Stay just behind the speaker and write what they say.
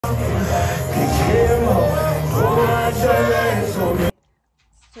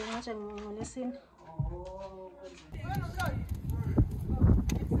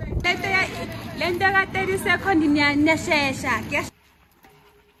Lento ka 30 seconds niyashesha.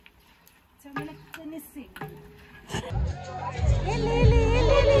 Kumele kuqinisile.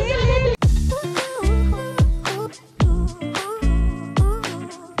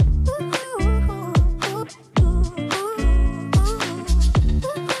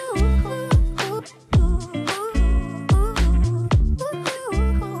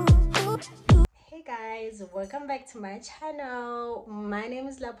 Hey guys, welcome back to my channel. My name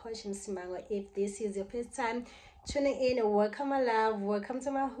is Lapotion Simango. If this is your first time tuning in, welcome my love, welcome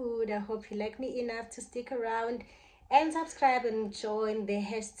to my hood. I hope you like me enough to stick around and subscribe and join the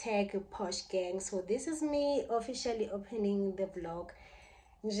hashtag Posh Gang. So this is me officially opening the vlog.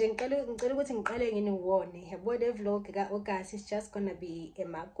 The vlog guys is just gonna be a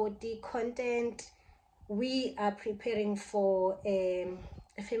makoti content. We are preparing for a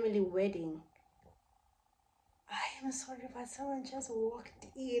family wedding. I am sorry, but someone just walked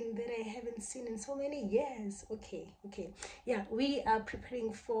in that I haven't seen in so many years. Okay. Yeah, we are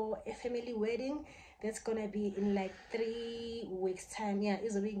preparing for a family wedding that's gonna be in like 3 weeks time. Yeah,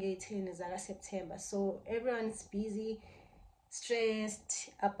 it's a big 18 is September. So everyone's busy, stressed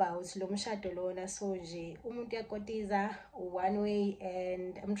about lomshado lona. So nje umuntu yakotiza one way,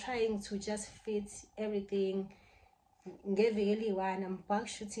 and I'm trying to just fit everything. I'm back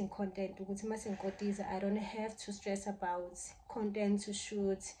shooting content. I don't have to stress about content to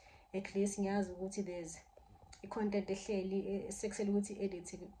shoot. At least there's a content sexually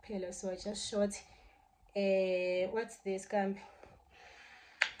editing. So I just shot what's this camp,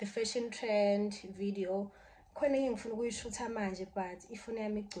 the fashion trend video. But if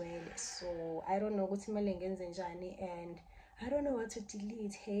so I don't know what and I don't know what to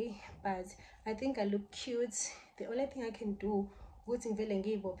delete, hey, but I think I look cute. The only thing I can do is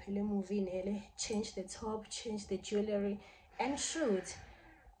change the top, change the jewelry and shoot.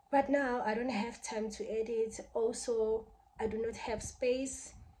 But now I don't have time to edit. Also, I do not have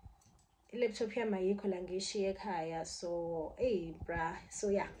space. Laptop here so hey bruh. So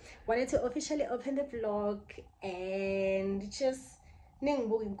yeah, wanted to officially open the vlog and just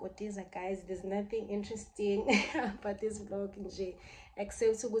guys, there's nothing interesting about this vlog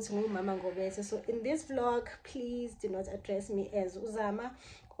except so in this vlog, please do not address me as Uzama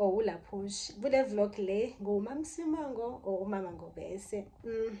or Ulapush. With the vlog le go Mam Simango or Mama Ngobese.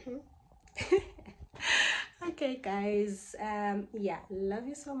 Okay guys, yeah, love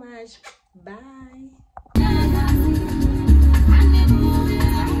you so much. Bye.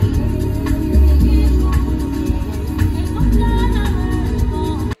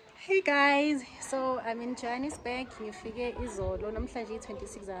 Hey guys, so I'm in Johannesburg. You figure izolo namhlanje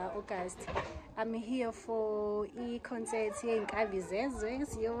 26 August. I'm here for a concert here in Kavizezwe.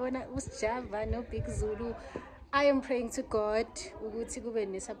 Siyobona uSjava no Big Zulu. I am praying to God ukuthi kube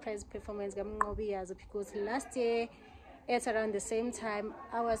ne surprise performance kamnqobiyazo, because last year at around the same time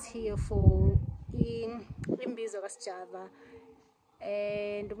I was here for imbizo kaSjava,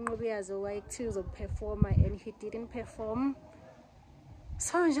 and umnqobiyazo wayekuthiwa uzoperforma and he didn't perform.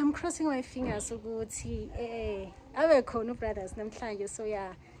 So I'm crossing my fingers ukuthi abe khona brothers namhlanje. So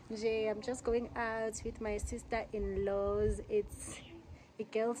yeah, I'm just going out with my sister-in-laws. It's a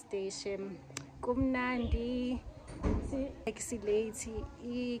girl station. Kumnandi. Like late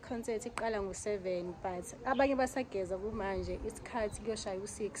i-concert iqala ngo-7, but abanye basageza kumanje isikhathi kuyoshaya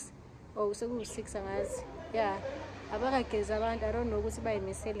u-6 or seku-6 angazi. Yeah, abakageza abantu, I don't know ukuthi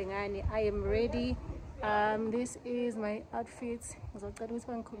bayimisele ngani. I am ready. This is my outfit.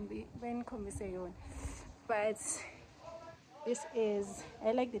 But this is,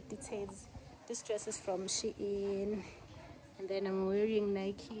 I like the details. This dress is from Shein, and then I'm wearing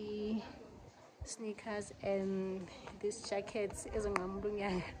Nike sneakers and this jacket is a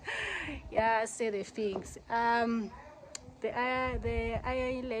yeah, say the things. The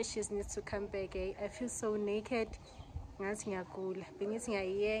eyelashes need to come back. I feel so naked. But no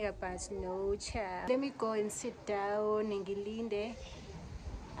child. Let me go and sit down and ngilinde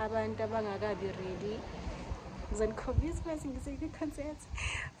abantu abangakabi ready. Concert.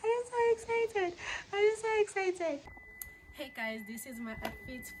 I am so excited. Hey guys, this is my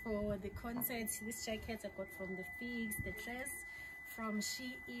outfit for the concert. This jacket I got from the Figs, the dress from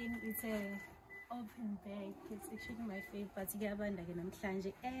Shein. It's a open bag. It's actually my favorite,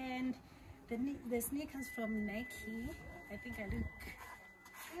 and the sneakers from Nike. I think I look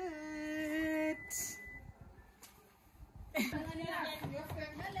good.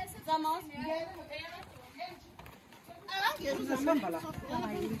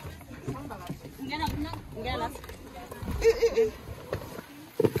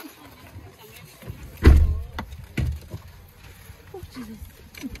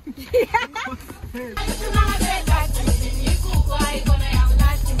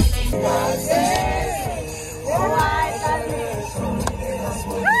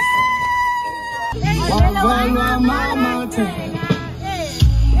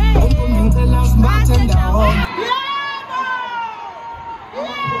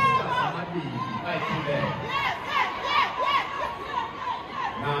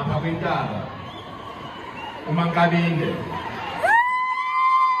 Umangkabinde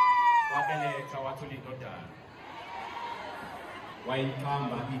wabeletha wathula indodana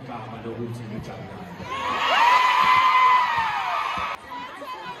wayiqamba igama lokuthi uJabulani.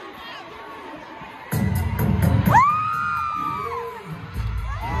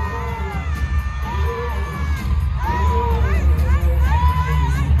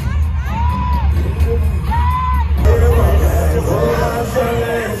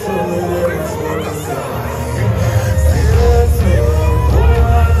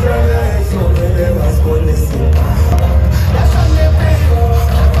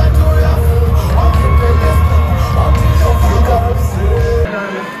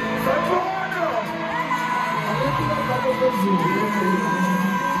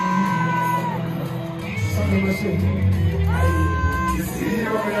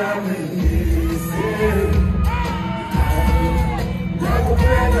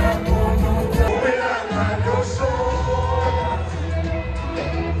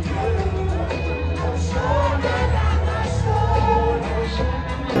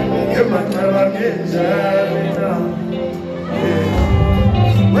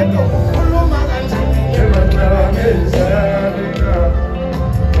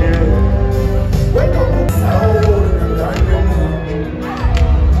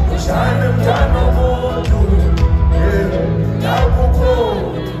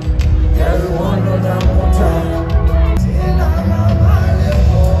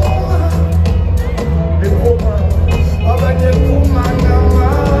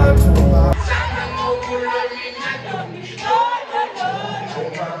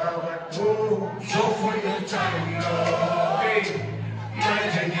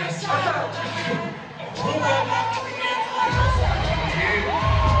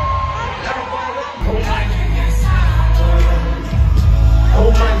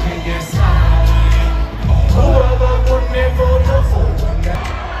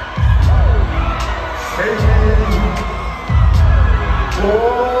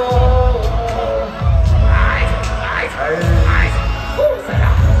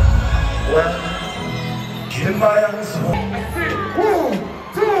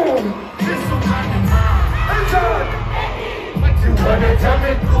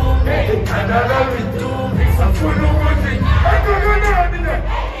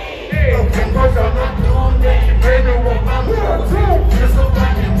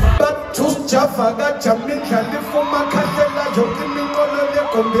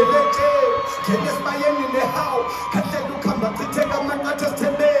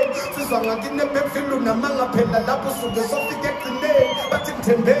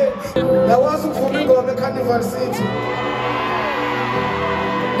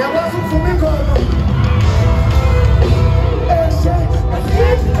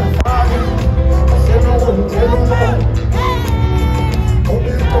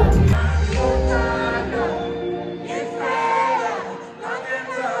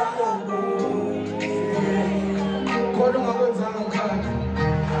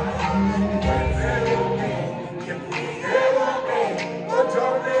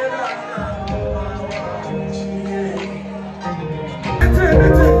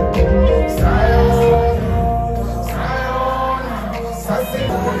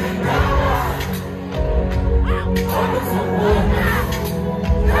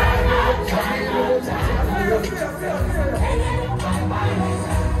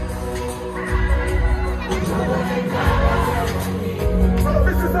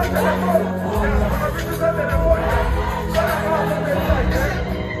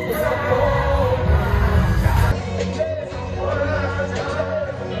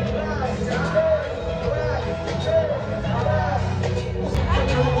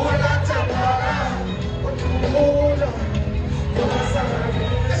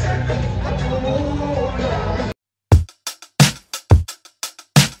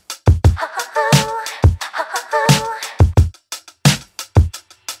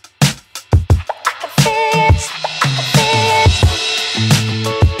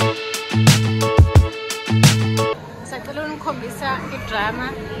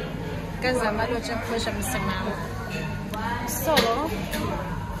 kazamalotsha kuphosha msimama. So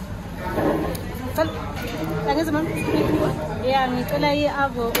yeah, ngicela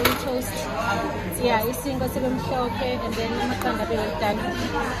i-avo on toast. Yeah, isinkwa sibe mhlophe and then amaqanda abe done.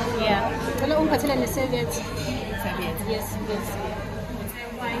 Yeah. Ngicela ungiphathele ne-serviette. Yes, yes.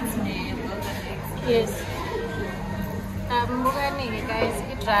 Yes. Bukaningi guys,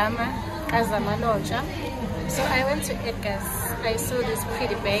 i-drama kazamalotsha. So I went to Edgar's. I saw this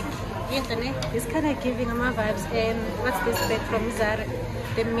pretty bag. It's kind of giving my vibes. What's this bag from Zara?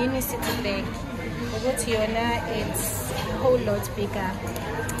 The mini city bag. It's a whole lot bigger.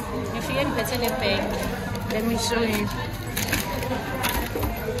 If you get better bag, let me show you.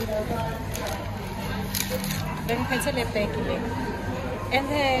 And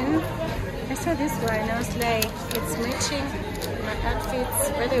then I saw this one. I was like, it's matching my outfits.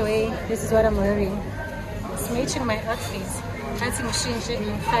 By the way, this is what I'm wearing. It's matching my outfits.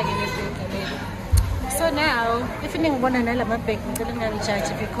 So now, if you want to know my bag, I'm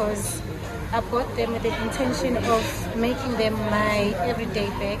judge because I bought them with the intention of making them my everyday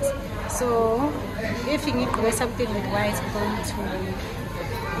bags. So if you need to wear something with white, I'm going to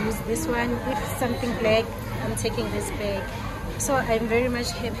use this one. If something black, I'm taking this bag. So I'm very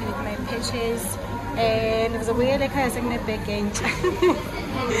much happy with my purchase. And it's a weird like I was in my bag.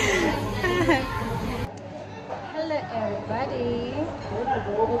 Hello everybody.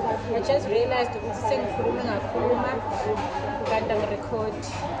 I just realized that I'm record.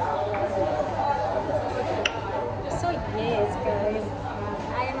 So yes guys,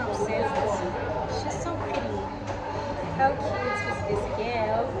 I am obsessed. She's so pretty. How cute is this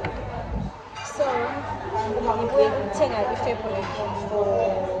girl? So we're going to take a February for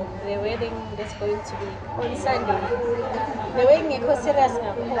the wedding that's going to be on Sunday. The wedding is serious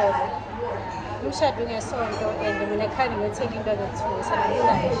now. Umshado ngesonto and mina khani ngiyothenga into azothusa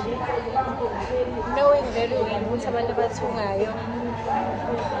namhlanje. Knowing very well ukuthi abantu abathungayo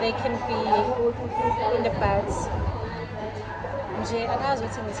they can be in the butts. Nje angazi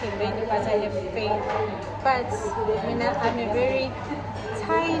ukuthi ngithembeni but I have faith. But mina I'm a very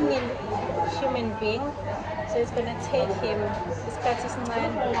tiny human being, so it's gonna take him isikhathi esincane.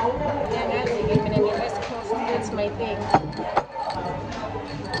 Ngiyangazi-ke mina nge-West Coast, that's my thing.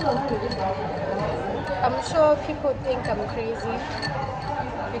 I'm sure people think I'm crazy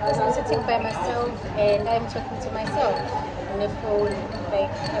because I'm sitting by myself and I'm talking to myself on the phone.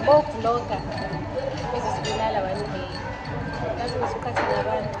 Like, I'm a vlogger. This is Bilala one day. That's what's cutting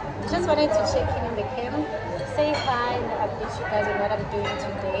around. Just wanted to check in the camp, say hi, and update you guys on what I'm doing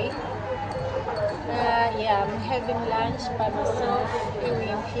today. Yeah, I'm having lunch by myself in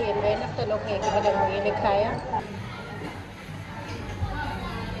UMP, and then after looking at it, I'm in the kaya.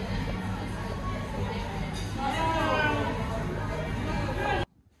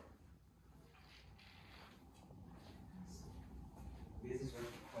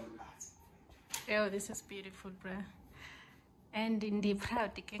 Oh, this is beautiful, bruh. And indeed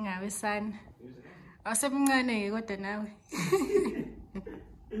proud to king our son. Awesome, what the now?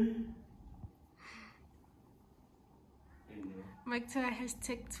 Makta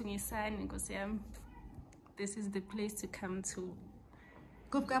hashtag to my son because this is the place to come to.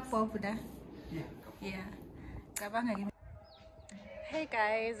 Yeah. Hey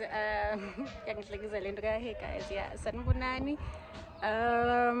guys, hey guys, yeah, sanibonani.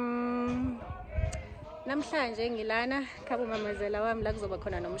 Namhlanje ngilana khabo mamazela wami la kuzoba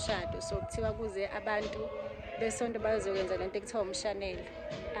khona nomshado, so kuthiwa kuze abantu besonto bazokwenza lento ekuthiwa umshanelo.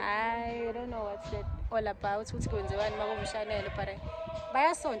 I don't know what's that all about, ukuthi kwenziwani makumshanelo, but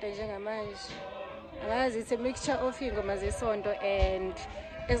bayasonto njengamanje. Angazi, it's a mixture of ingoma zesonto and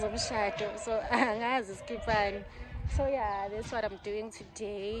ezomshado, so angazi skipani. So yeah, that's what I'm doing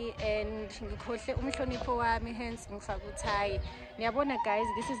today, and ngikhohle umhlonipho wami, hence ngifaka uthayi. Niyabona guys,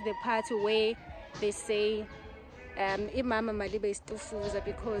 this is the part where they say imama malibe istufuza,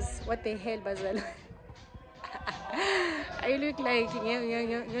 because what the hell bazala. I look like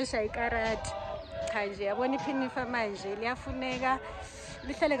ngiyosha ikarati. Cha nje yabona iphinifa manje liyafuneka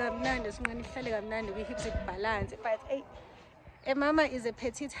lihlale kamnandi, sinqani lihlale kamnandi we hips balance, but a mama is a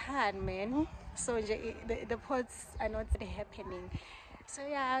petite hand, man. So the pots are not happening. So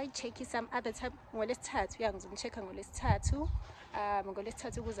yeah, I'll check some other time. Ngolesithathu ngizomchecka ngolesithathu.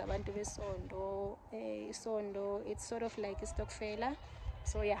 Ngolesithathu kuza abantu besondo. Isondo, it's sort of like a stockfella.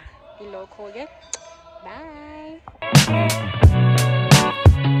 So yeah, ilokho ke. Bye.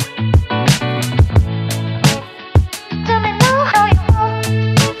 Tell me now how you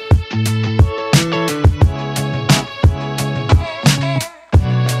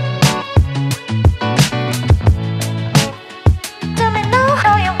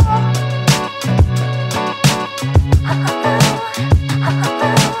want.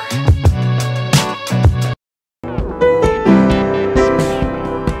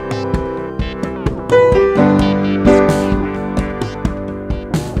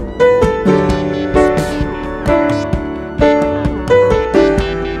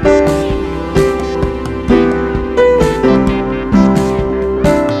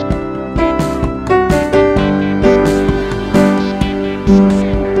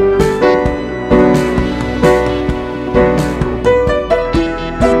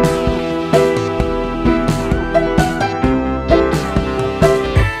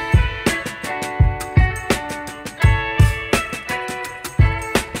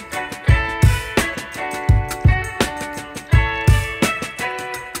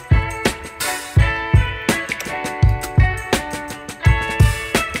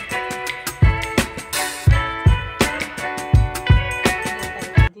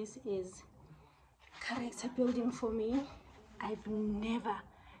 this is character building for me. I've never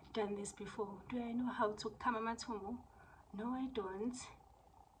done this before. Do I know how to kama mathumu? No, I don't.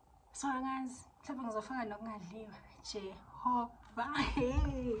 So angazi mhlawumbe ngizofaka nokungadliwa. Jehova,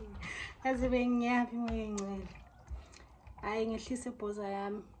 yazi bengiyaphi moya engcwele. Hayi ngehlise ibhoza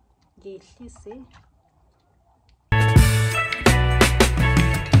yami, ngehlise.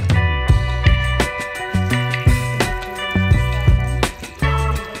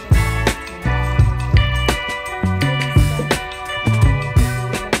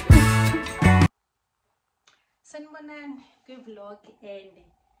 Sanibonani kwi-vlog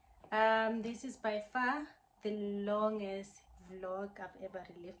and this is by far the longest vlog I've ever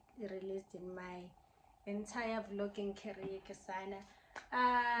released in my entire vlogging career.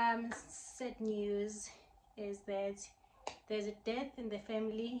 Sad news is that there's a death in the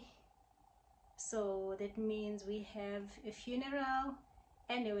family, so that means we have a funeral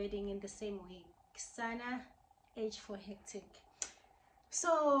and a wedding in the same week. Sana, age 4 hectic.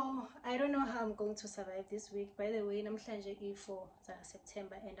 So I don't know how I'm going to survive this week. By the way, namhlanje i-4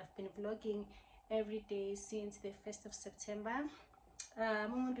 September and I've been vlogging every day since the 1st of September.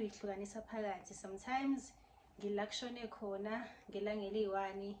 Umuntu uyihlukanisa phakathi. Sometimes ngila kushone khona ngelanga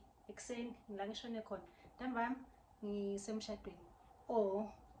eli-1 ekuseni, ngila ngishone khona ntambama ngisemshadweni, or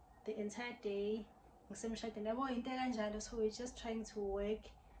the entire day ngisemshadweni. Yabo into kanjalo. So we're just trying to work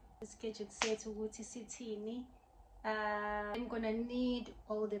the schedule set ukuthi sithini. I'm gonna need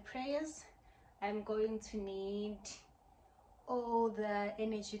all the prayers. I'm going to need all the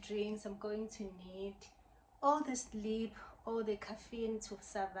energy drinks. I'm going to need all the sleep, all the caffeine to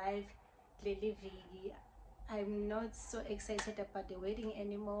survive Leli Viki. I'm not so excited about the wedding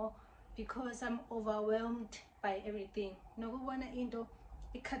anymore because I'm overwhelmed by everything. Nokubona into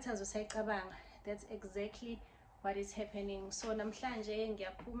ikhathazo sayicabanga. That's exactly what is happening. So namhlanje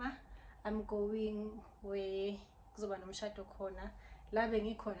ngiyaphuma. I'm going where kuzoba nomshado khona la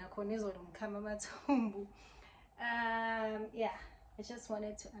bengikhona khona izolo ngikhama amathumbu. Yeah, I just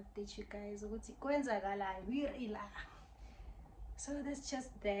wanted to update you guys ukuthi kwenzakalayo wirila. So that's just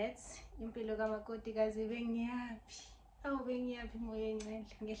that. Impilo kamakoti kazi bengiyaphi. Awu bengiyaphi moya engcwele.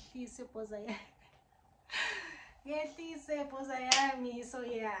 Ngehlise ibhoza yami. Ngehlise ibhoza yami. So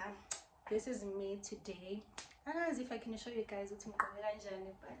yeah, this is me today. I don't know if I can show you guys ukuthi ngigqoke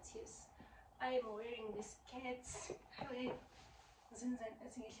kanjani, but yes, I am wearing this skirt. So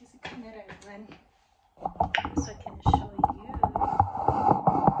I can show you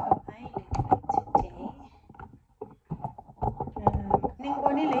how I look like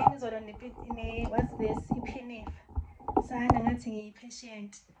today. What's this?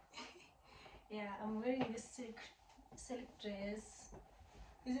 Patient. Yeah, I'm wearing this silk dress.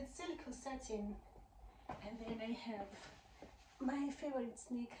 Is it silk or satin? And then I have my favorite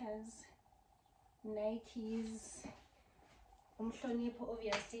sneakers, Nikes, umhlonipho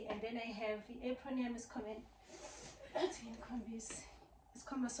obviously, and then I have the apron yami is coming. It's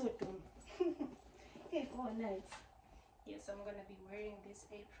coming so dumb. Hey, oh nice. Yes, I'm gonna be wearing this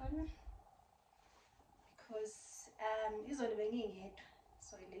apron because izolo bengingedwa.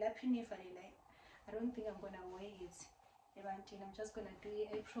 So I don't think I'm gonna wear it. I'm just gonna do the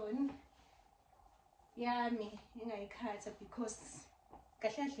apron. Yeah, me ingayikhatha because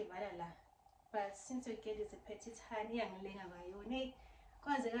kahle vala la. But since we get is a petite hand, yangilenga ngayona.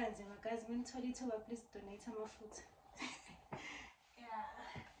 Kwaze kanzima guys, ngithola ithuba, please donate amafutha. Yeah,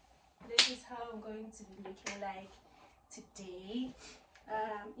 this is how I'm going to be looking like today.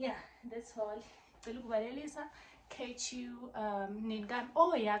 Yeah, that's all. Catch you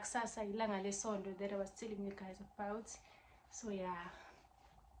oh yeah, kusasa ilanga lesonto that I was telling you guys about. So yeah,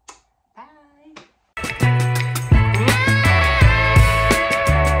 bye.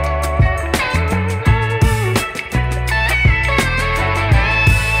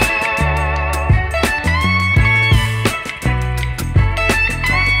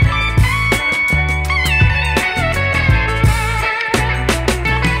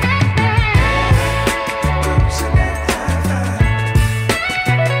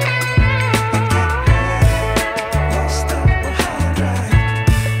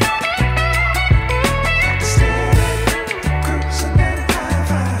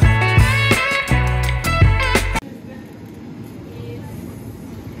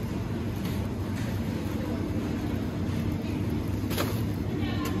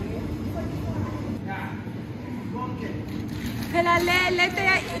 Phela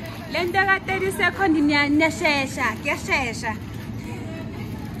lento ka 30 seconds niyashesha kuyashesha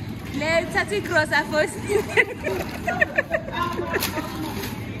le thatha igrocer first.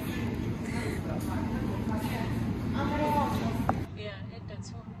 Yeah, at the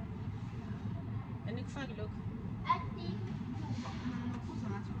top. nikufake lokho.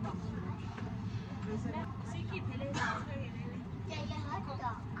 Sikhiphe le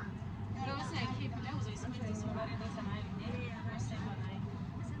lo siyakhipha la uzoyisebenzisa imali enza ngayo ne usemba ngayo.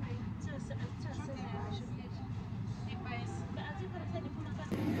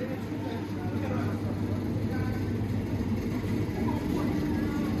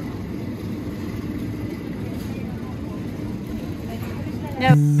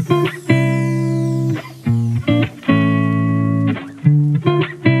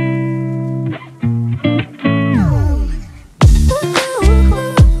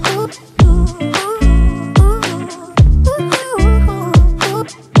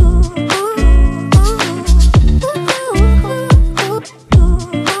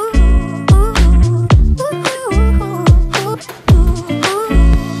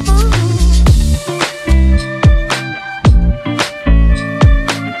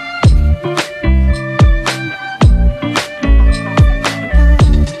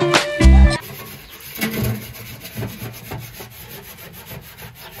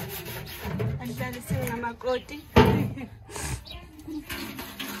 makoti.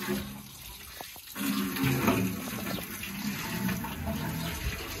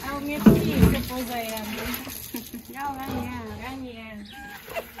 Aku ngerti sepoza yami. Yaw ganyan.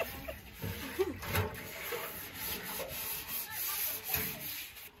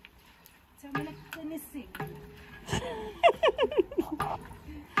 Samela kuqinisile.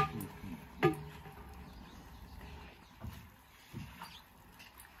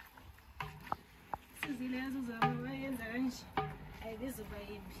 Sizilezo zabo bayenza kanje. Ayibizoba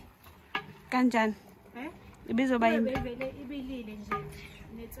yimbi. Kanjani? Ibizoba yimbi. Bevele ibilile nje.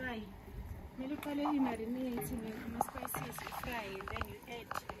 Netswayi. Kumele uqale i-marinate ngama-spices, fry, then you add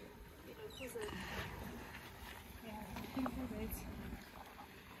ilokhuza. Yeah, I think that's it.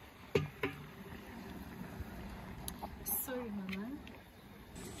 Sorry, Mama.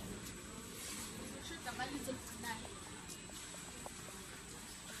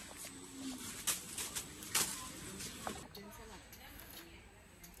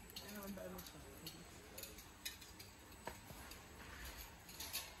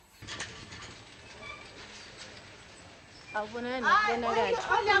 Awubonani nakubonakala.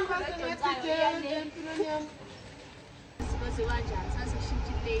 Sibaze kanjani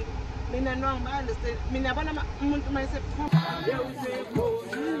sasishintshile. Mina no understand. Mina bona umuntu mayise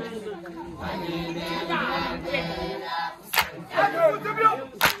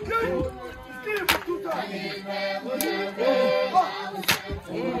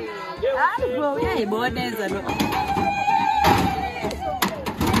Hayi bro, uyayiboneza lo.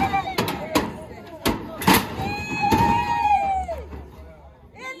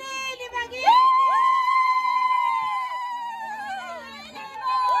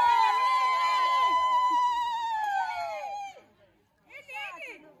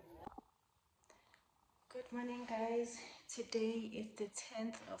 Good morning, guys. Today is the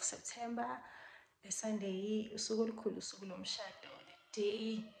 10th of September. The Sunday, usuku olukhulu, usuku lomshado. The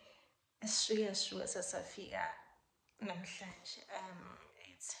day esishuka sasafika namhlanje.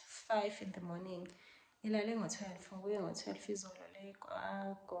 It's 5 in the morning. Ilale ngo-12, ngibuye ngo-12 izolo le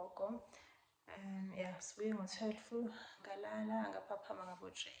kwagogo. Yeah, sibuye ngo-12 ngalala ngaphaphama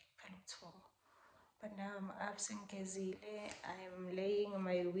ngabo-J phela ubuthongo. But now I'm up sengizile. I'm laying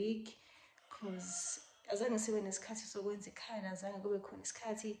my wig because azange sibe nesikhathi sokwenza ikhaya, azange kube khona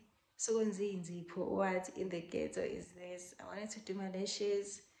isikhathi sokwenza inzipho. What in the ghetto is this? I wanted to do my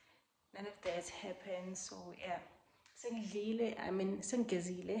lashes. None of that happened. So yeah, sengidlile,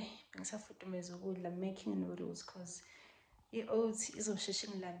 sengigezile, bengisafudumeza ukudla. I'm making noodles because i-oats izosheshe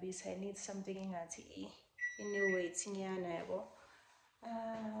ngilambisa. I need something engathi i-new weight nyana yabo.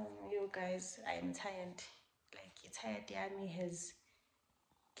 You guys, I am tired. Like tired yami has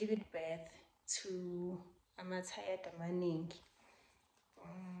given birth to tired amaningi.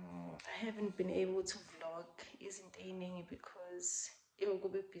 I haven't been able to vlog isn't evening because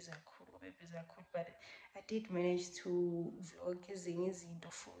kube busy kakhulu, but I did manage to vlog ezinye izinto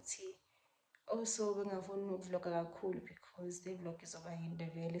futhi. Also bengafuna ukuvlog kakhulu because the vlog is over in the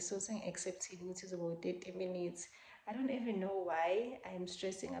valley, so saying accepting it is about 30 minutes. I don't even know why I am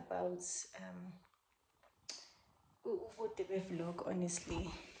stressing about what the vlog, honestly.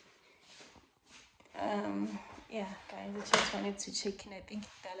 Yeah, guys, I just wanted to check in. I think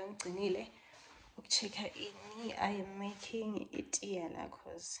check in. I am making it here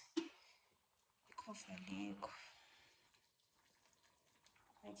because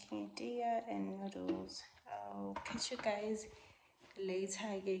making it here and noodles. I'll catch you guys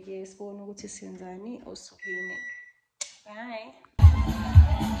later. Bye.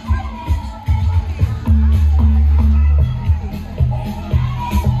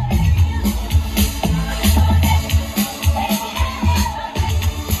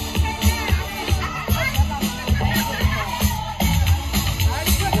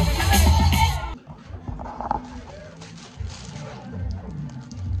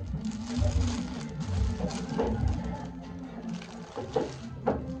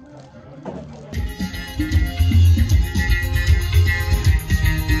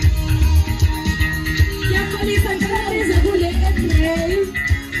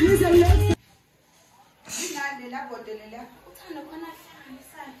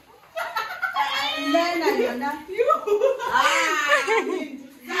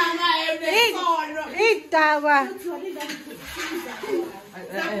 Idakwa.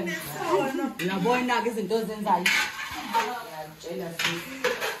 Uyabona ke izinto ozenzayo. Ngiyatshela sisi.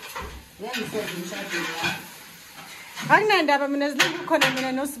 Ngiyayisenza umshado wakho. Akunandaba mina zilike khona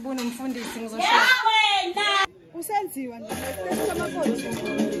mina noSibuni umfundisi ngizoshaya. Usenziwa nje. Amakhoti.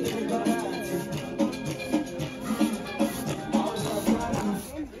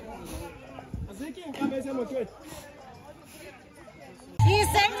 Azike inkabe esemotweni.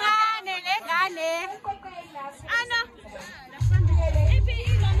 Isencane lengane. Ana. Ipi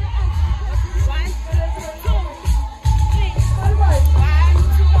ilona. 1 2 3. 1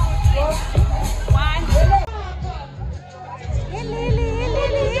 2 3. 1.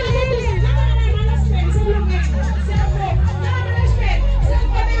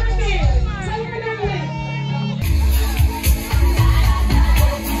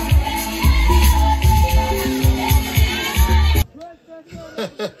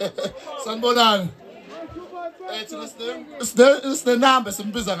 Sanibonani. Isinembe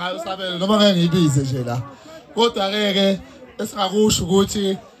simbiza ngayo Sabelo noma ngeke ngiyibize nje la. Kodwa ke esingakusho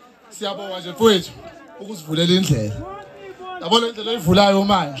ukuthi siyabonga nje mfowethu ukusivulela indlela. Yabona indlela oyivulayo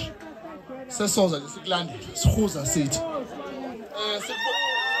manje. Sesoza nje sikulandela. Sihuza sithi.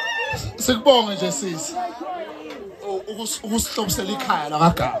 Sikubonge nje sisi. Ukusihlobisela ikhaya la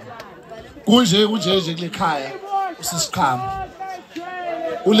kaGama. Kunje kule khaya usisikhama.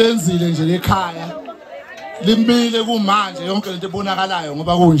 Ulenzile nje lekhaya limbile kumanje yonke lento ebonakalayo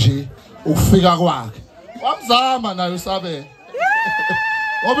ngoba kunje ukufika kwakhe wamzama nayo Sabelo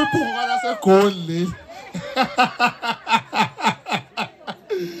ngoba iphunga laseGoli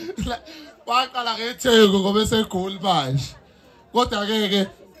waqala ngeTheku ngoba eseGoli manje kodwa ke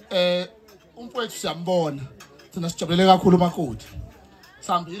umfowethu siyambona thina sijabulele kakhulu makoti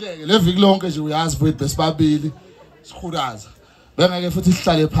sihambile ke leviki lonke nje uyazi mfowethu besibabili sikhulaza bengeke futhi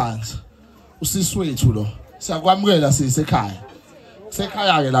sihlale phansi usisi wethu lo siyakwamukela sisekhaya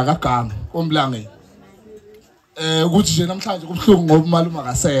sekhaya ke la kaGama koMlangeni ukuthi nje namhlanje kubhlungu ngoba umalume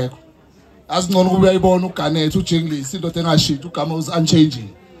akasekho azingcono kuba uyayibona uGanethi uJenglisi indoda engashintsha uGama was unchanging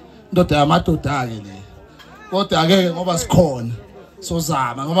indoda yamadoda ke le kodwa ke ngoba sikhona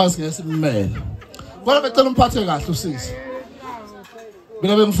sozama ngoba singeke simele kodwa becela umphathe kahle usisi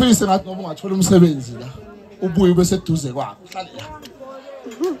mina bengifisa ngathi ngoba ungathola umsebenzi la ubuye ube seduze kwakho uhlale la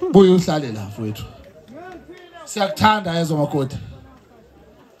buye uhlale la mfowethu siyakuthanda yezo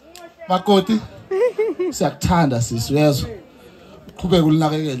makoti siyakuthanda sisi uyezwa uqhubeke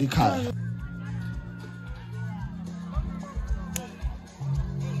ulinakekela ikhaya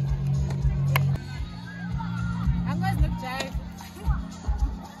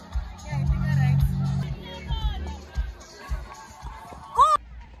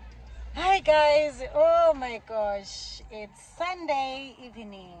Hi guys, oh my gosh, it's Sunday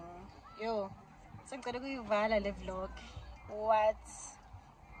evening. Yo, sengicela ukuyivala le vlog. What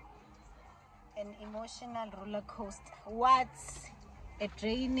an emotional roller coaster. What a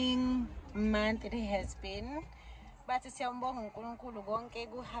draining month it has been. But siyambonga uNkulunkulu konke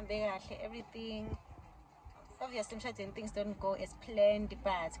kuhambe kahle, everything. Obviously emshadweni things don't go as planned,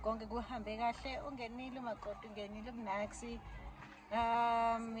 but konke kuhambe kahle. Ungenile umakoti, ungenile ubunaksi.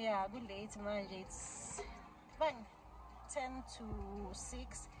 Yeah, good late manje. It's 10 to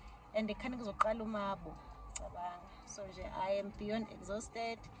 6 and the kind of umabo. So I am beyond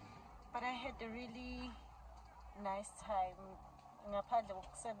exhausted, but I had a really nice time. Ngaphandle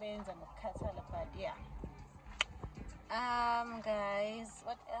kokusebenza nokukhathala, but yeah. Guys,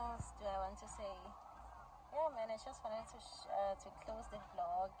 what else do I want to say? Yeah man, I just wanted to close the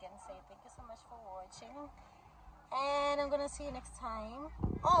vlog and say thank you so much for watching. And I'm gonna see you next time.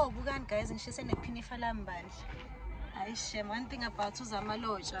 Oh, bukan guys, and she said one thing about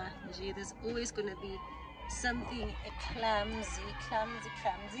Uzamaloja, there's always gonna be something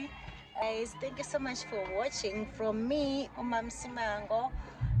clumsy. Guys, thank you so much for watching. From me, Umam Simango,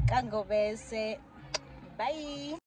 Kangobese. Bye.